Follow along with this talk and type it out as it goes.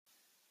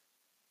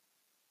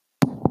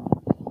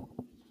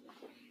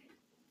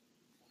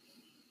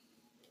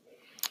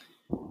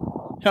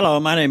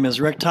Hello, my name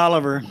is Rick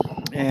Tolliver,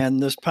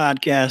 and this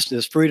podcast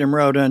is Freedom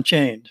Road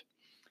Unchained.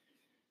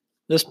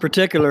 This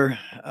particular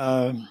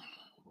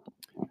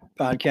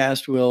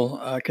podcast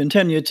will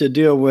continue to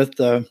deal with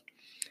the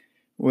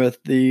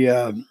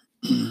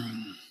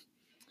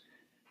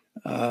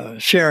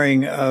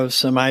sharing of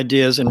some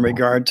ideas in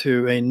regard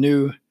to a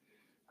new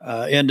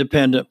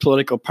independent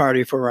political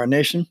party for our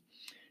nation.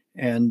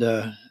 And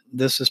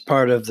this is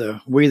part of the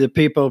We the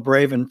People,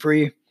 Brave and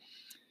Free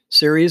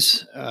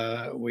series.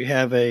 We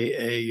have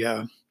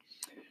a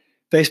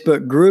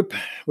Facebook group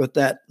with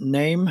that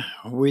name,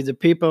 We the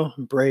People,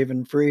 Brave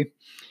and Free.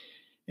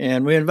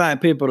 And we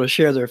invite people to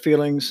share their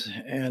feelings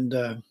and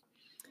in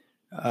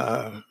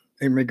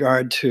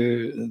regard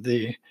to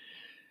the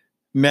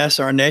mess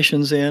our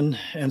nation's in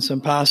and some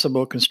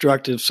possible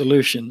constructive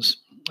solutions.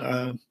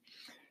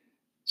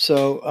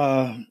 So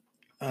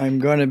I'm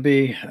going to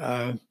be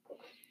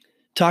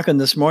talking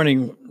this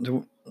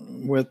morning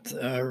with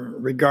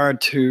regard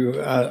to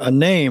a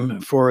name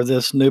for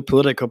this new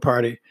political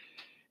party.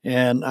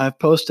 And I've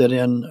posted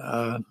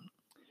I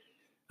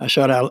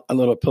shot out a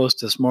little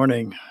post this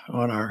morning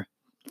on our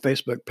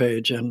Facebook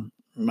page and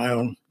my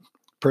own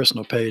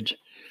personal page,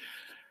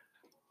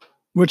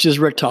 which is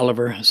Rick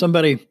Tolliver.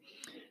 Somebody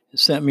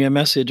sent me a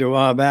message a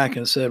while back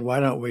and said, why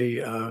don't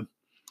we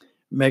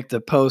make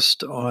the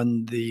post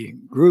on the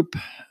group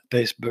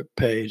Facebook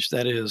page,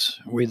 that is,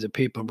 We the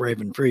People,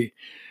 Brave and Free.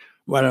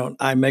 Why don't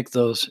I make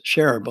those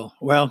shareable?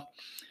 Well,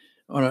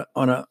 on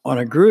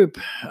a group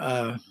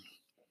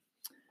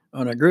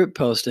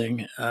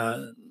posting,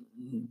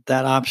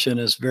 that option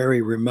is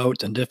very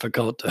remote and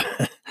difficult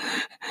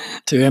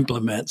to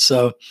implement.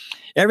 So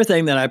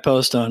everything that I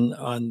post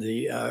on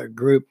the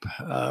group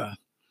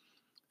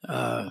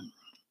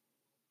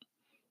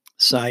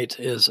site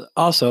is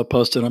also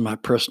posted on my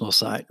personal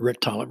site,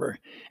 Rick Tolliver,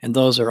 and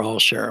those are all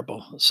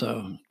shareable.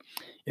 So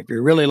if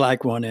you really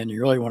like one and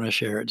you really want to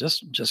share it,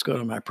 just go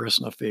to my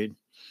personal feed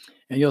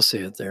and you'll see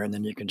it there, and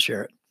then you can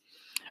share it.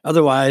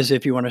 Otherwise,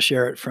 if you want to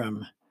share it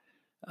from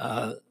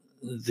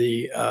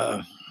the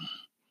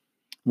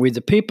We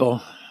the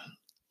People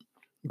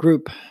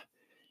group,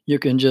 you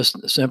can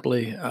just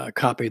simply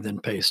copy then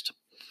paste,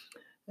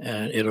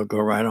 and it'll go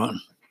right on.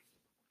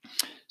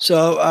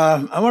 So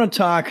I want to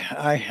talk.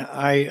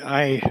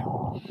 I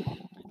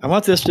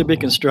want this to be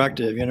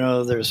constructive. You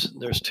know, there's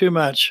too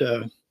much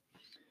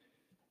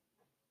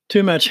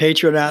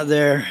hatred out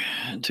there,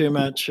 too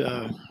much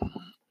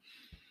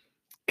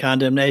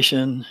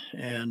condemnation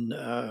and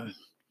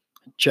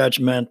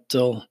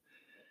judgmental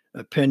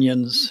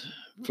opinions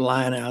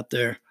flying out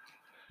there.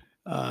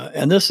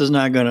 And this is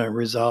not going to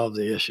resolve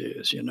the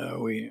issues. You know,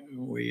 we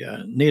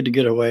need to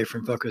get away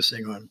from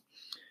focusing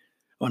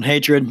on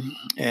hatred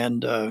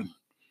and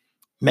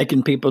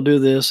making people do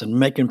this and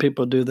making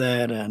people do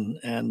that,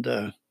 and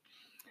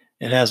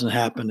it hasn't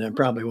happened and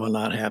probably will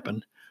not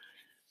happen,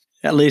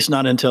 at least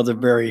not until the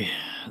very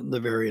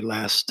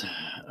last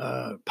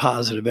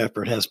positive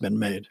effort has been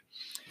made.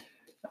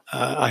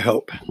 I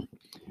hope,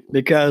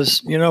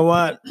 because you know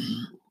what,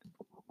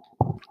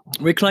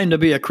 we claim to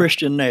be a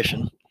Christian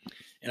nation.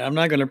 And I'm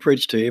not going to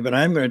preach to you, but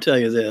I'm going to tell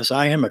you this.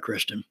 I am a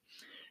Christian.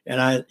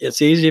 And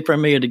it's easy for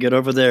me to get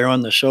over there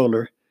on the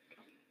shoulder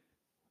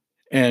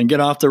and get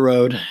off the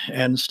road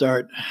and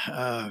start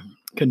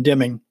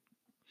condemning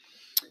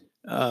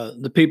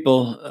the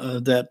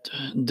people that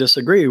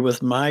disagree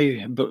with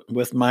my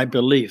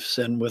beliefs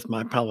and with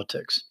my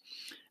politics.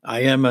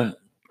 I am a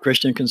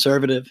Christian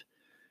conservative.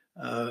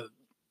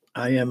 I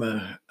am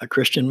a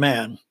Christian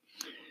man.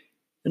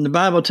 And the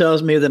Bible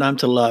tells me that I'm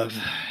to love,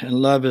 and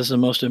love is the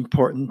most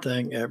important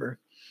thing ever.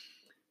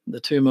 The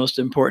two most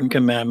important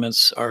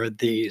commandments are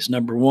these.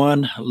 Number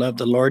one, love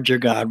the Lord your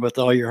God with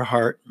all your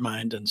heart,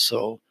 mind, and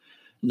soul.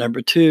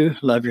 Number two,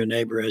 love your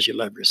neighbor as you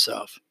love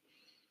yourself.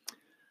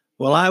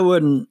 Well, I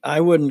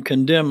wouldn't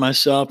condemn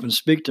myself and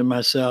speak to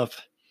myself,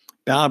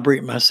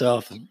 browbeat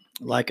myself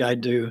like I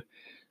do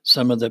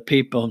some of the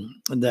people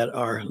that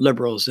are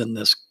liberals in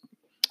this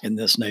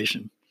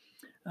nation.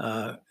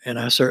 And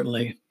I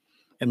certainly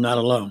am not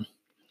alone.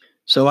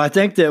 So I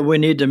think that we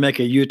need to make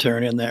a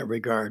U-turn in that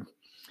regard.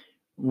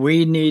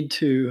 We need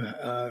to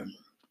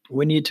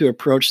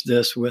approach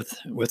this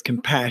with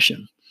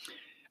compassion.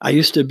 I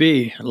used to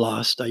be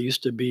lost. I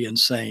used to be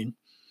insane.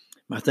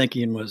 My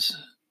thinking was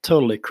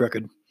totally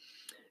crooked.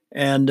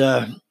 And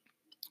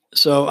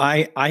so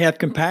I have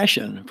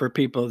compassion for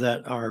people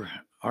that are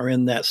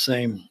in that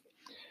same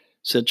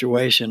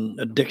situation,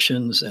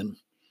 addictions and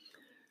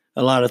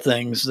a lot of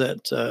things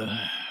that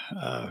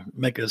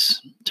make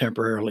us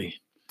temporarily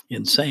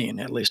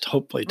insane, at least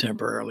hopefully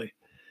temporarily,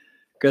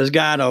 because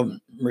God will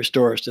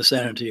restore us to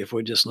sanity if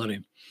we just let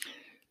him.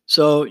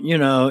 So, you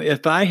know,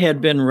 if I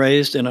had been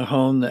raised in a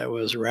home that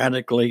was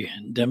radically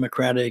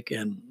democratic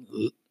and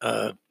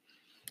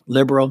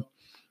liberal,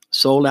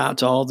 sold out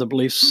to all the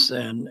beliefs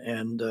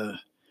and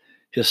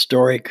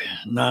historic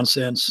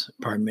nonsense,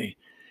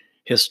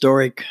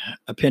 historic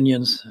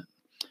opinions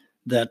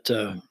that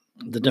the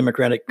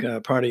Democratic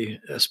Party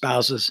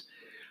espouses,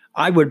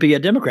 I would be a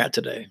Democrat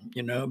today,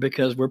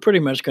 because we're pretty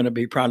much going to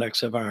be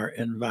products of our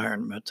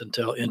environment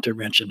until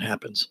intervention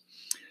happens.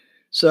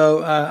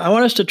 So I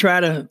want us to try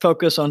to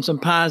focus on some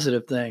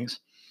positive things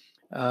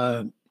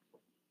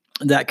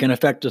that can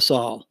affect us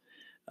all.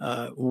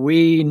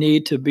 We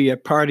need to be a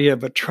party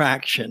of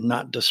attraction,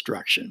 not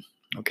destruction.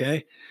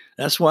 Okay?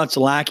 That's what's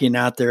lacking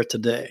out there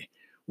today.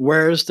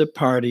 Where's the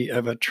party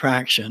of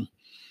attraction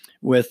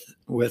with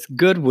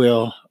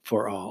goodwill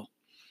for all?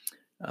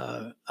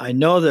 I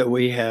know that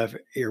we have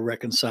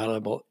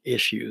irreconcilable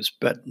issues,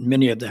 but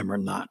many of them are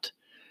not.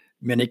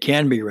 Many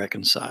can be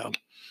reconciled.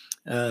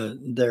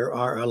 There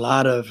are a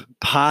lot of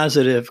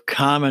positive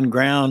common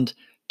ground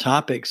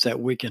topics that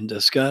we can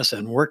discuss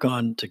and work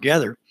on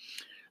together.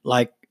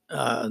 Like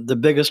the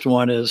biggest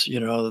one is,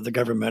 the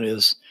government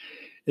is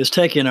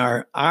taking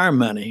our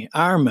money,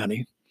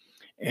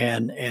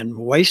 and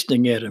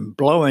wasting it and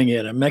blowing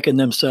it and making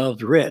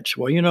themselves rich.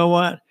 Well, you know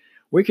what?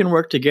 We can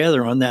work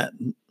together on that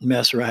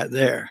mess right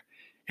there,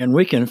 and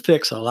we can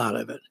fix a lot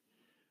of it.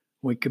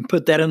 We can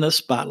put that in the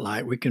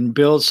spotlight. We can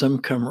build some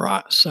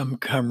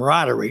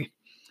camaraderie,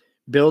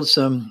 build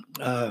some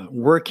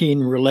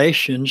working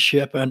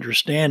relationship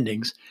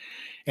understandings,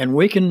 and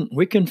we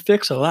can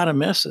fix a lot of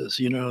messes.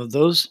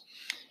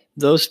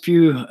 Those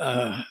few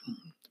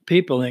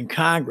people in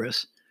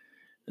Congress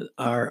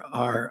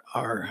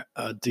are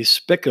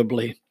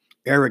despicably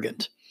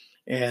arrogant,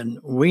 and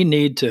we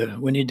need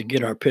to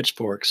get our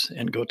pitchforks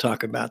and go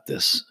talk about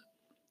this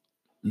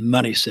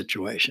money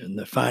situation.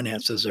 The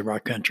finances of our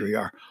country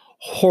are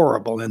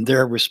horrible, and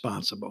they're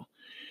responsible.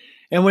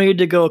 And we need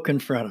to go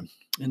confront them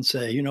and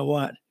say, you know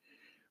what?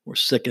 We're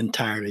sick and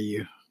tired of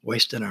you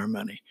wasting our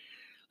money.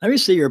 Let me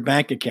see your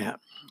bank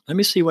account. Let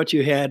me see what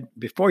you had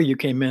before you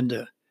came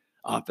into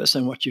office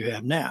and what you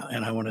have now.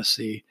 And I want to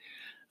see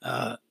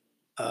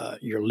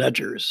your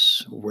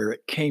ledgers, where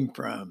it came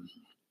from.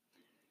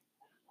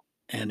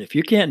 And if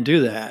you can't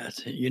do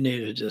that, you need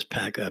to just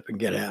pack up and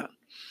get out.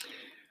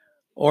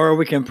 Or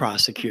we can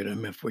prosecute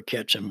them if we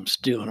catch them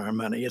stealing our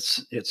money.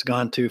 It's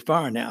gone too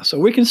far now. So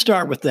we can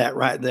start with that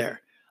right there.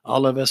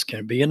 All of us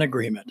can be in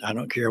agreement. I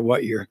don't care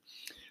what your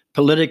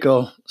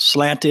political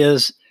slant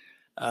is.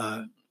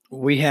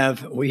 We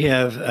have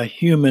a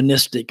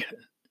humanistic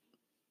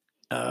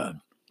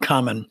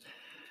common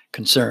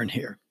concern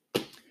here.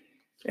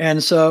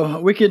 And so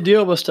we could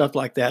deal with stuff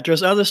like that.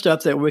 There's other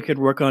stuff that we could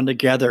work on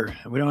together.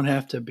 We don't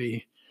have to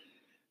be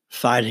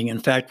fighting. In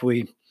fact,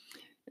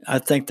 I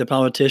think the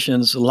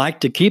politicians like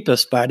to keep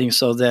us fighting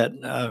so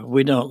that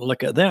we don't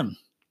look at them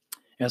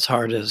as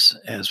hard as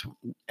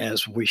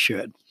we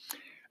should.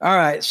 All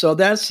right, so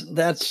that's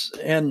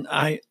and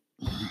I'll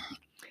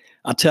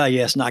tell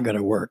you, it's not going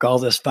to work. All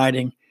this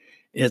fighting,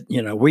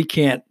 we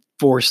can't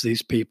force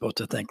these people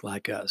to think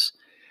like us.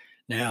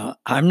 Now,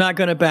 I'm not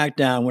going to back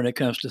down when it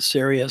comes to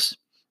serious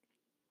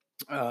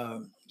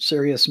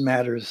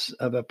matters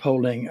of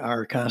upholding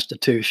our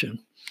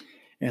Constitution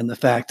and the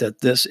fact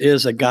that this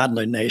is a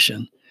godly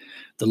nation,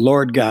 the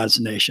Lord God's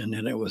nation,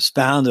 and it was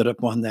founded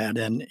upon that,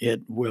 and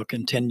it will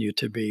continue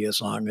to be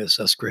as long as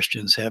us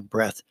Christians have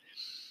breath,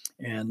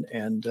 and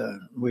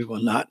we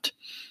will not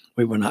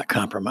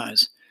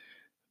compromise.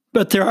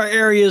 But there are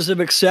areas of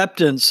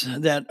acceptance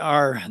that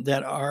are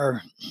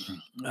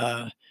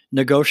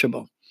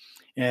negotiable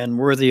and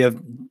worthy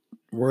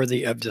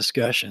of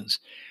discussions.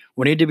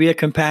 We need to be a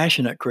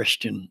compassionate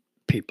Christian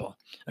people,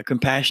 a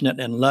compassionate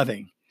and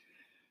loving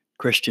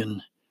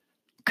Christian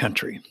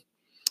country,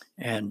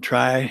 and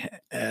try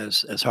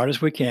as hard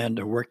as we can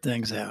to work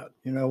things out.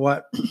 You know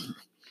what?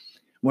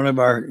 One of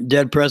our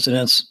dead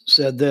presidents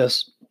said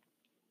this: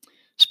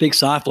 speak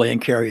softly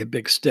and carry a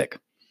big stick.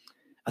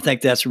 I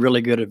think that's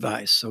really good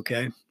advice,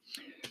 okay?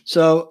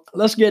 So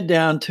let's get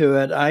down to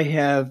it. I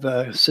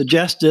have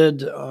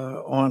suggested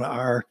on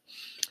our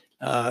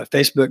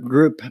Facebook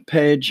group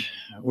page,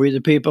 We the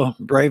People,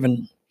 Brave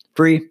and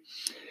Free,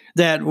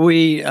 that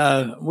we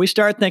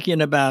start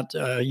thinking about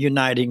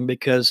uniting,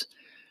 because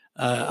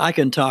I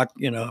can talk,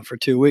 for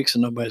 2 weeks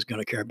and nobody's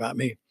going to care about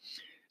me.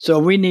 So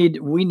we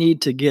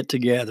need to get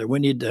together. We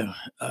need to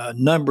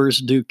numbers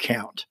do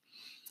count,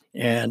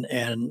 and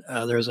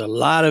there's a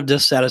lot of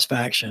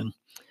dissatisfaction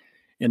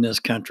in this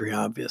country,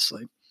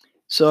 obviously.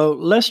 So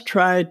let's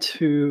try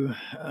to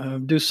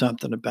do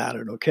something about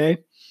it. Okay.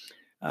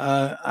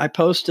 I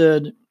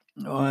posted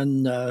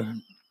on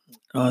the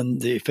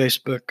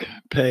Facebook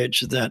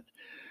page that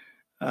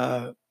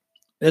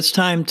it's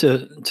time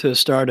to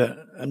start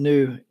a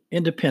new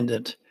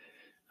independent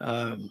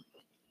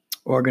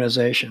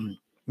organization,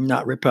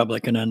 not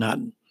Republican and not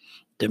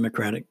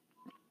Democratic,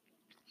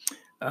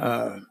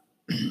 a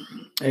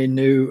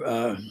new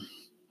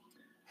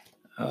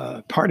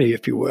party,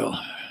 if you will.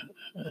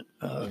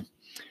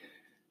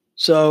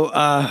 So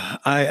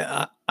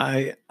I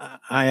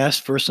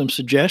asked for some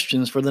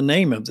suggestions for the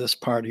name of this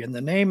party, and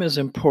the name is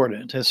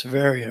important. It's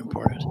very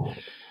important.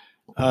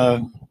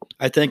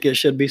 I think it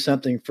should be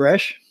something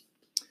fresh.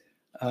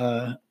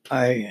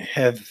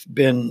 It's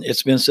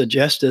been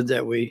suggested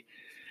that we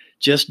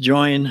just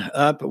join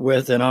up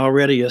with an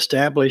already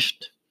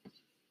established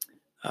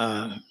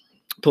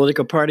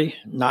political party,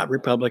 not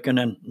Republican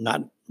and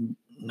not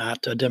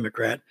a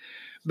Democrat,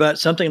 but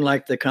something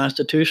like the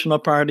Constitutional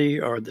Party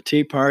or the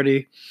Tea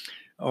Party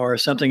or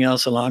something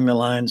else along the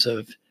lines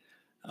of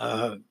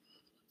uh,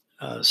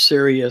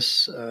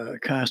 serious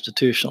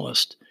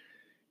constitutionalist.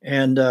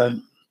 And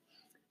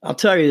I'll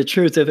tell you the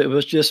truth, if it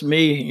was just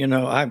me,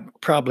 I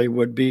probably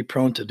would be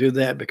prone to do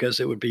that because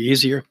it would be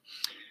easier.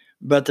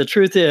 But the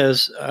truth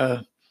is,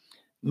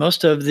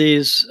 most of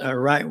these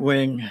right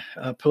wing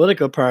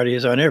political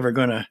parties are never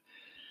going to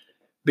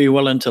be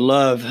willing to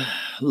love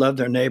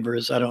their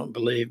neighbors, I don't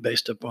believe,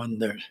 based upon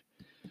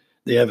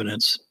the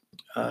evidence.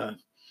 Uh,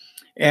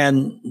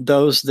 and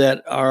those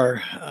that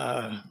are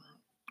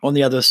on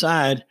the other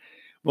side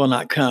will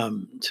not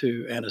come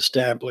to an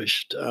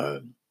established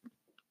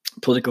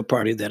political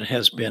party that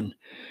has been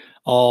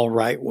all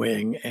right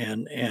wing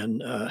and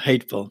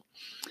hateful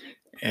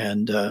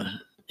and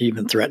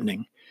even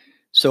threatening.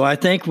 So I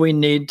think we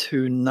need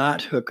to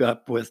not hook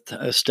up with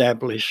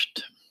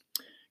established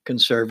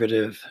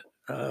conservative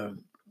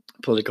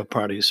political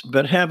parties,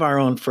 but have our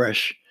own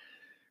fresh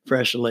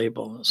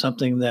label,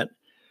 something that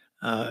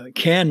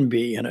can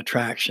be an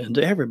attraction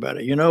to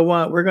everybody. You know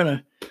what? We're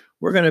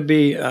gonna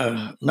be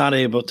not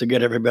able to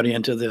get everybody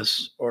into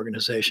this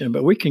organization,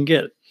 but we can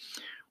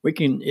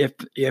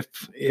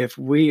if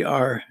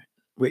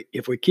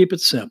we keep it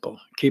simple,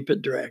 keep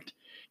it direct,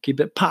 keep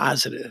it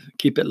positive,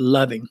 keep it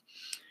loving,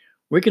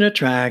 we can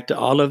attract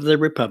all of the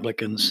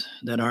Republicans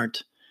that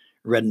aren't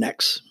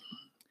rednecks.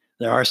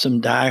 There are some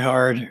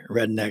diehard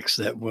rednecks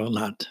that will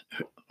not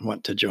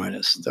want to join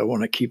us. They'll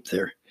want to keep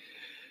their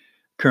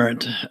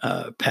current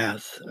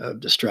path of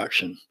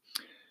destruction.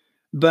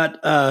 But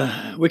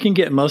we can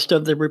get most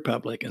of the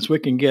Republicans. We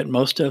can get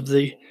most of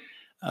the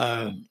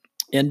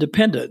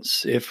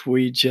independents if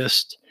we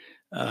just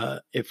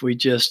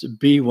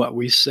be what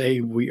we say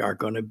we are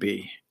going to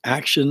be.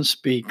 Actions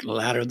speak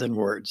louder than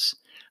words.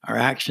 Our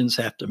actions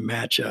have to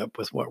match up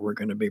with what we're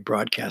going to be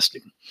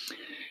broadcasting,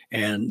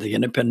 and the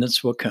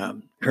independents will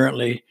come.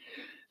 Currently,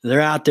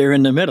 they're out there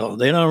in the middle.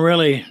 They don't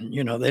really,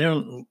 they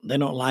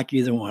don't like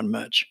either one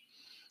much.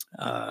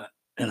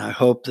 And I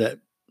hope that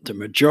the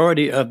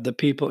majority of the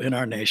people in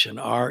our nation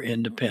are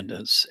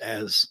independents,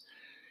 as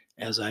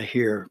I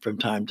hear from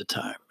time to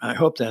time. I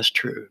hope that's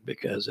true,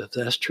 because if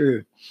that's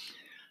true,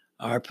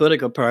 our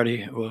political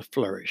party will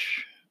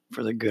flourish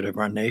for the good of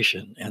our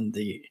nation and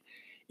the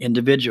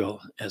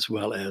individual as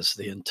well as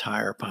the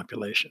entire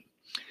population.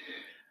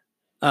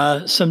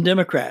 Some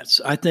Democrats.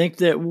 I think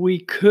that we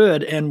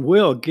could and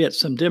will get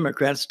some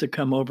Democrats to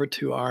come over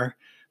to our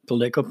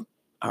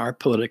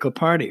political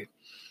party.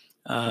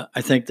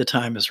 I think the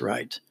time is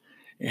right,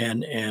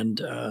 and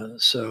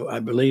so I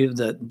believe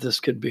that this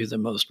could be the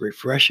most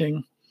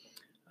refreshing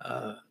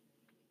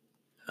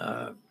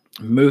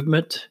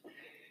movement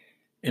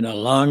in a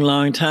long,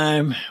 long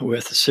time,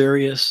 with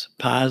serious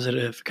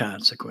positive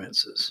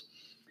consequences.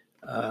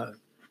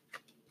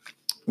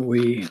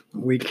 We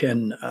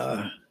can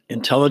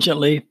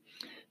intelligently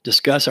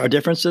discuss our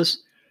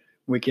differences.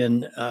 We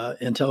can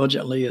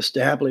intelligently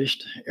establish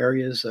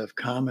areas of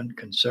common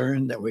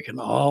concern that we can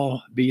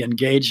all be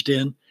engaged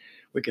in.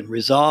 We can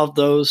resolve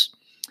those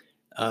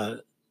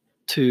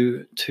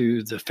to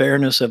the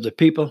fairness of the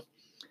people,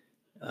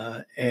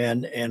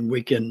 and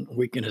we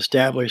can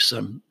establish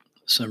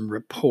some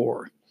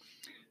rapport.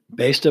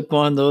 Based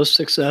upon those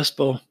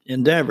successful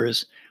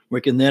endeavors, we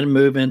can then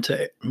move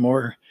into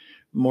more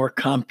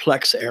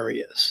complex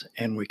areas,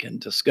 and we can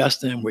discuss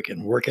them. We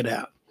can work it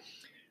out.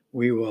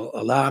 We will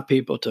allow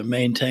people to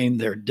maintain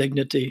their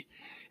dignity,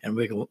 and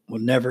we will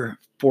never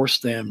force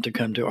them to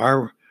come to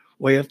our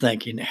way of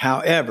thinking.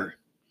 However,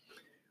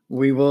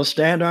 we will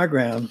stand our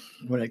ground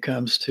when it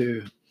comes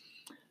to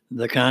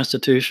the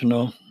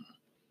constitutional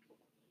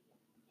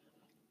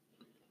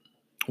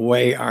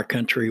way our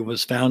country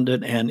was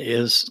founded and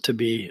is to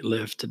be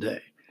lived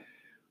today.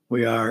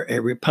 We are a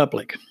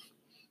republic.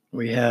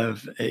 We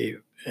have a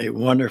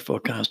wonderful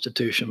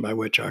constitution by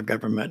which our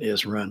government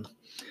is run.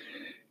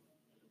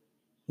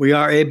 We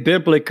are a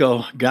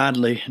biblical,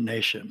 godly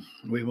nation.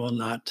 We will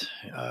not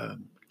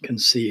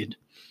concede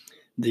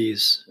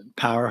these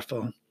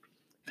powerful,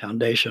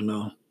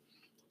 foundational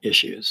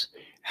issues.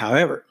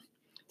 However,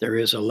 there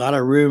is a lot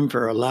of room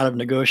for a lot of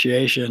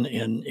negotiation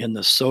in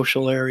the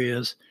social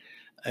areas,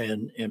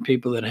 and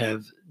people that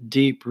have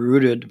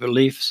deep-rooted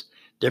beliefs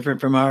different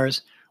from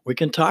ours. We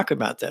can talk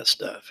about that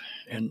stuff,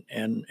 and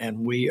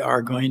we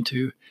are going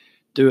to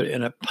do it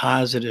in a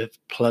positive,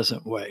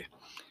 pleasant way.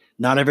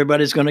 Not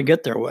everybody's going to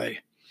get their way,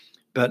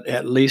 but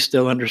at least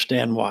they'll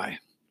understand why.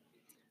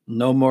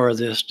 No more of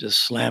this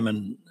just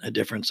slamming a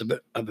difference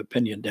of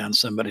opinion down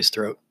somebody's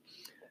throat.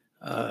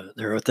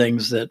 There are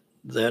things that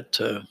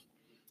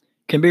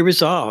can be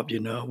resolved.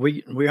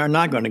 We are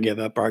not going to give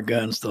up our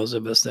guns. Those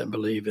of us that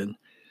believe in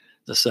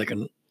the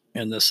Second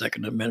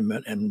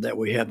Amendment, and that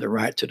we have the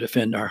right to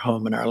defend our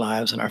home and our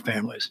lives and our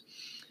families.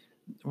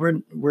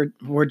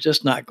 We're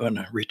just not going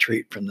to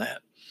retreat from that.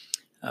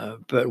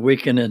 But we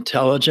can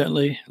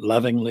intelligently,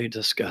 lovingly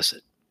discuss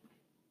it.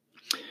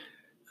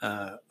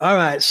 All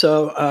right.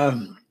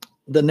 So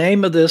the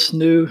name of this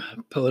new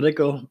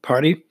political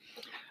party.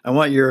 I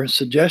want your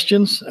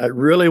suggestions. I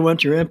really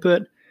want your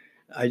input.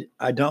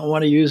 I don't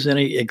want to use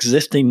any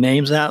existing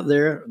names out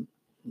there.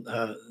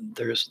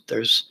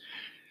 There's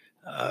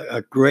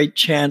a great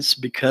chance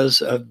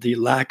because of the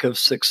lack of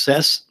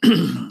success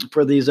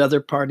for these other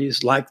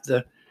parties, like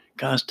the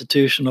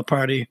Constitutional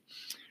Party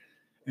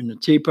and the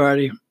Tea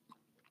Party.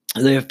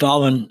 They have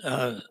fallen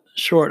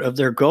short of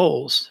their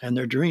goals and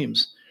their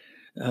dreams.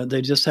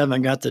 They just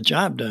haven't got the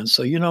job done.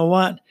 So you know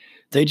what?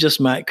 They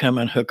just might come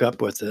and hook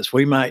up with us.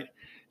 We might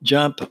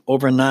jump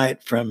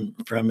overnight from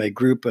a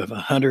group of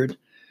 100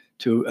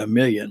 to 1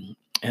 million.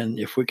 And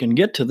if we can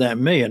get to that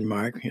 1 million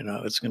mark,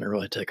 it's going to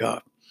really take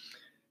off.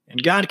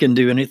 And God can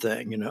do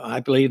anything.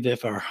 I believe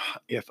if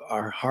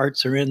our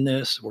hearts are in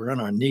this, we're on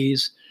our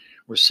knees,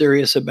 we're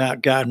serious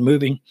about God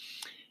moving.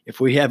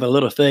 If we have a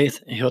little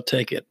faith, He'll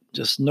take it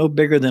just no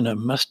bigger than a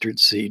mustard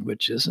seed,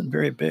 which isn't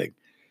very big.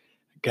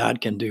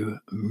 God can do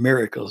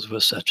miracles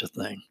with such a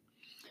thing.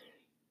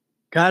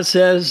 God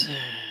says,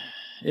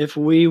 if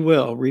we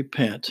will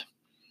repent,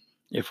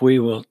 if we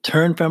will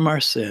turn from our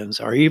sins,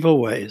 our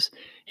evil ways,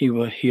 He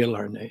will heal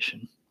our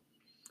nation.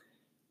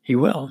 He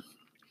will.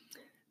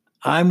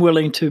 I'm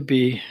willing to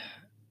be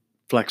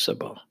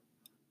flexible.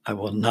 I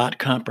will not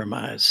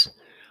compromise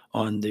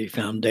on the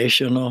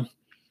foundational,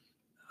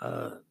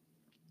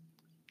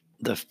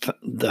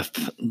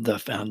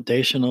 the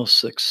foundational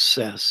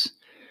success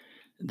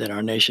that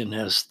our nation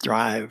has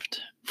thrived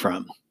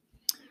from.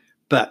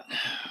 But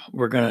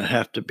we're going to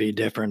have to be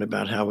different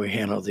about how we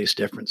handle these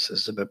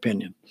differences of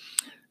opinion.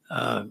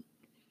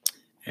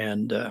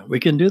 And we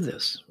can do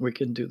this. We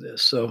can do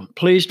this. So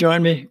please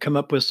join me. Come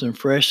up with some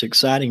fresh,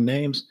 exciting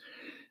names.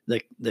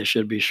 They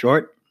should be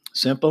short,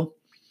 simple,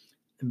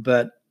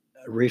 but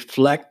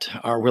reflect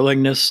our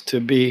willingness to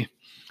be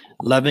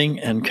loving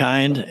and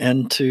kind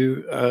and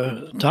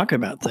to talk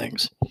about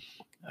things.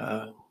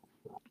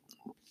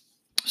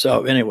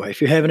 So anyway,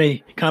 if you have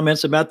any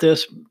comments about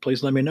this,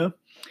 please let me know.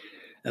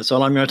 That's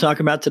all I'm going to talk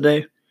about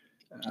today.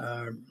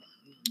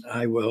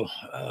 I will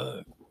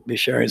be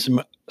sharing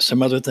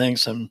some other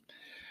things, some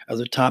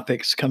other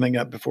topics coming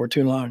up before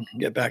too long.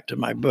 Get back to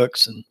my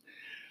books and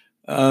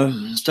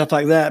stuff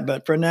like that.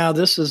 But for now,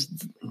 this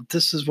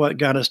is what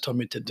God has told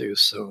me to do,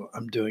 so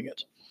I'm doing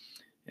it.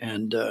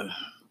 And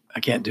I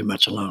can't do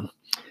much alone.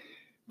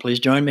 Please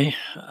join me.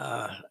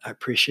 I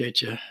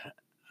appreciate you.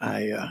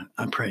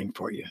 I'm praying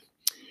for you.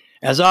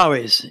 As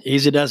always,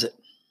 easy does it.